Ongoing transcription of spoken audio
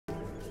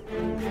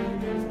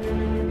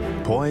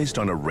Poised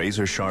on a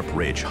razor-sharp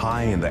ridge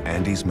high in the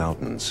Andes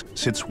Mountains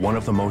sits one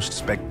of the most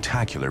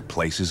spectacular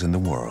places in the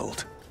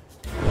world.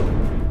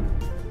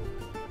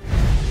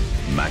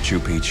 Machu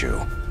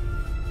Picchu.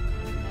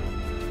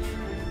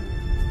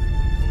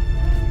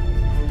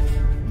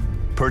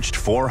 Perched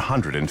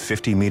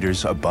 450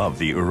 meters above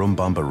the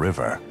Urubamba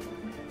River,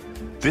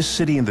 this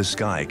city in the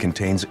sky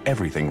contains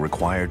everything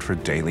required for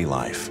daily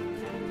life.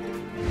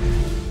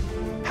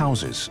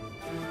 Houses,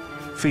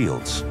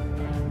 fields,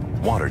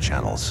 water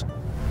channels,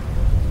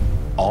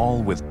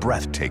 all with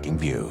breathtaking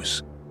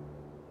views.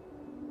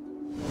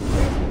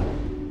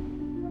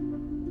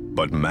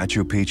 But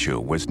Machu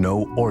Picchu was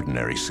no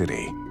ordinary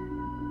city.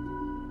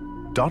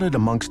 Dotted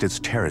amongst its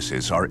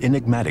terraces are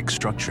enigmatic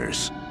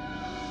structures.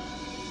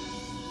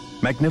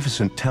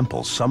 Magnificent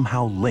temples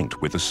somehow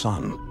linked with the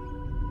sun.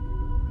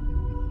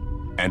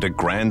 And a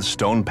grand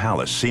stone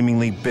palace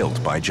seemingly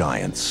built by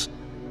giants.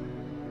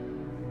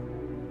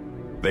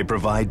 They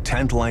provide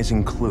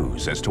tantalizing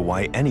clues as to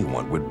why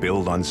anyone would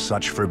build on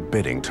such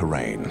forbidding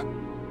terrain.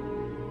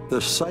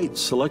 The site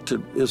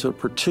selected is a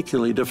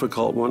particularly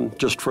difficult one,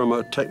 just from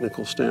a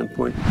technical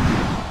standpoint.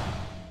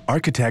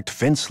 Architect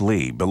Vince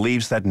Lee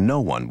believes that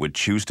no one would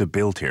choose to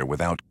build here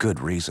without good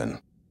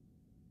reason.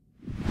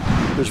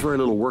 There's very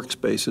little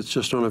workspace. It's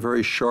just on a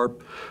very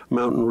sharp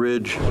mountain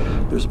ridge.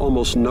 There's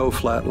almost no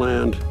flat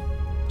land.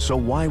 So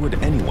why would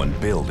anyone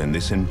build in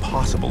this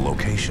impossible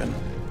location?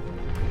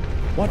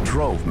 What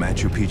drove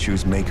Machu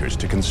Picchu's makers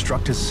to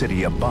construct a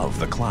city above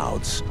the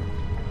clouds?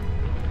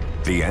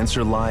 The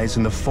answer lies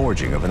in the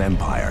forging of an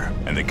empire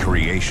and the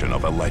creation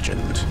of a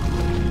legend.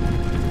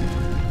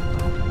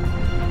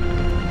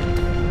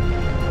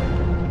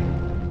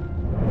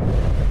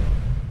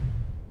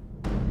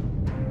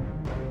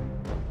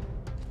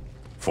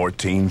 In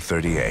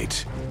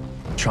 1438,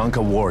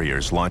 Chanca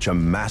warriors launch a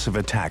massive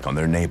attack on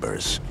their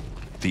neighbors,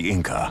 the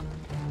Inca.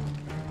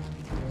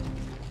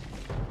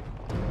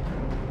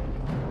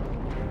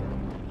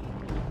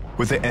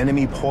 With the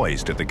enemy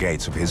poised at the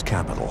gates of his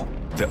capital,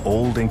 the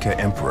old Inca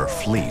emperor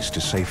flees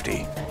to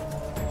safety.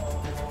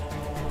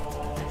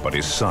 But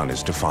his son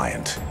is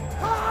defiant.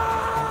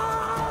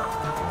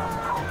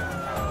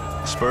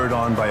 Spurred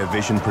on by a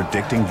vision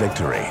predicting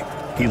victory,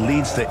 he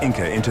leads the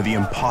Inca into the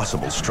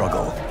impossible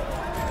struggle.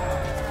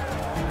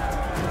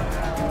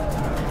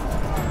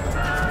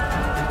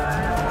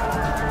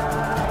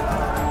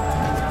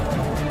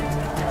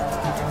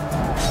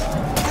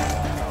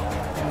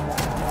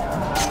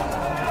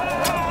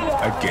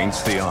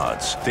 Against the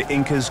odds, the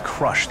Incas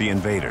crush the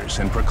invaders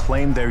and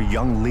proclaim their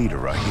young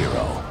leader a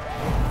hero,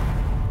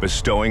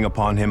 bestowing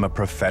upon him a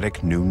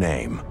prophetic new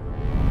name,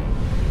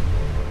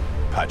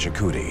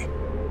 Pachacuti,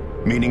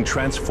 meaning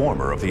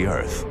transformer of the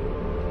earth.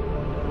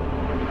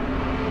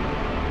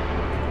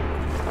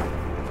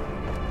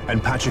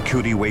 And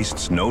Pachacuti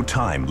wastes no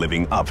time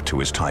living up to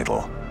his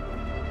title.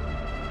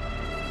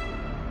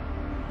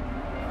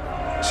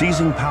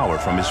 Seizing power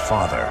from his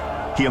father,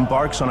 he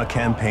embarks on a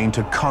campaign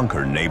to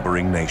conquer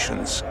neighboring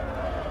nations.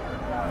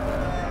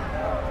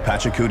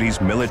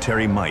 Pachacuti's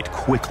military might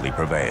quickly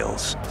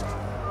prevails.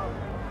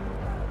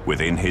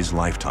 Within his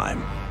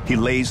lifetime, he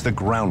lays the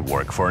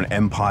groundwork for an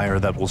empire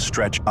that will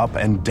stretch up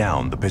and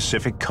down the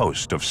Pacific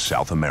coast of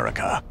South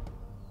America.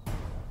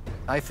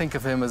 I think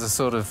of him as a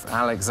sort of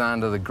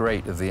Alexander the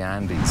Great of the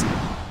Andes.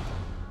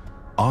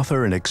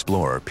 Author and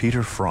explorer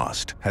Peter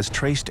Frost has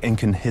traced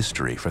Incan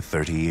history for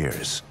 30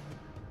 years.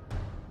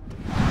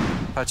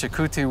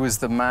 Pachacuti was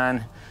the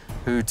man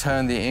who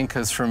turned the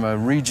Incas from a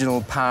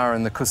regional power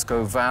in the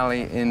Cusco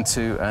Valley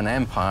into an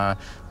empire,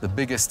 the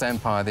biggest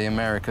empire the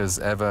Americas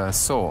ever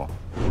saw.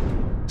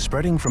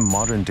 Spreading from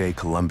modern-day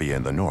Colombia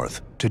in the north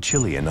to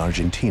Chile and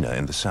Argentina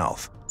in the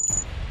south,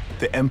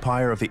 the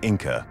empire of the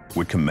Inca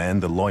would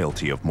command the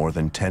loyalty of more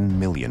than 10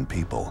 million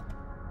people.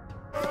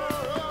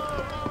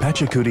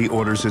 Pachacuti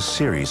orders a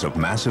series of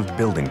massive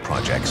building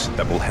projects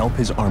that will help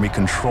his army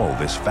control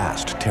this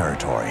vast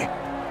territory.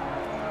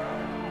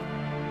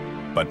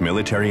 But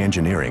military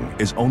engineering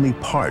is only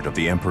part of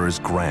the emperor's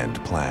grand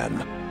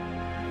plan.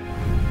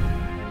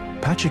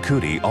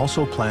 Pachacuti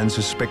also plans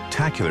a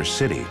spectacular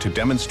city to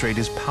demonstrate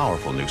his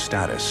powerful new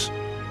status.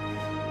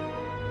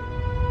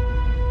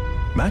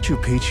 Machu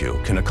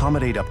Picchu can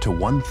accommodate up to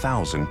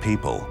 1,000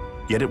 people,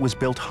 yet it was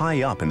built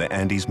high up in the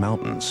Andes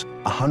Mountains,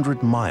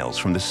 100 miles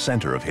from the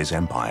center of his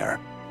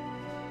empire.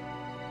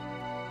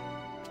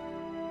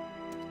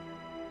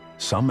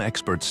 Some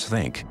experts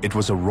think it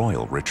was a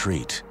royal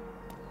retreat.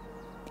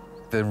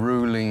 The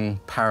ruling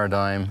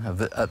paradigm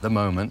at the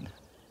moment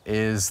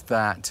is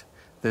that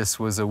this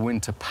was a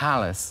winter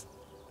palace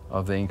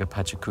of the Inca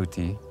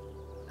Pachacuti,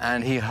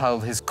 and he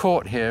held his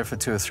court here for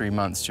 2 or 3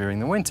 months during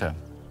the winter.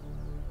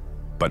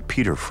 But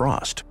Peter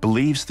Frost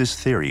believes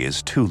this theory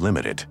is too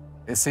limited.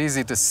 It's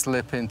easy to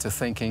slip into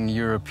thinking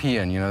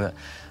European, you know,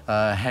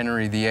 that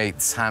Henry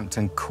VIII's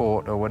Hampton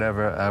Court or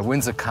whatever,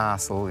 Windsor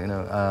Castle, you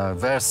know,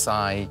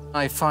 Versailles.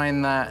 I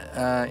find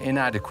that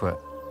inadequate.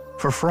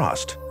 For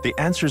Frost, the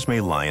answers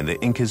may lie in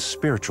the Incas'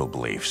 spiritual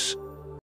beliefs.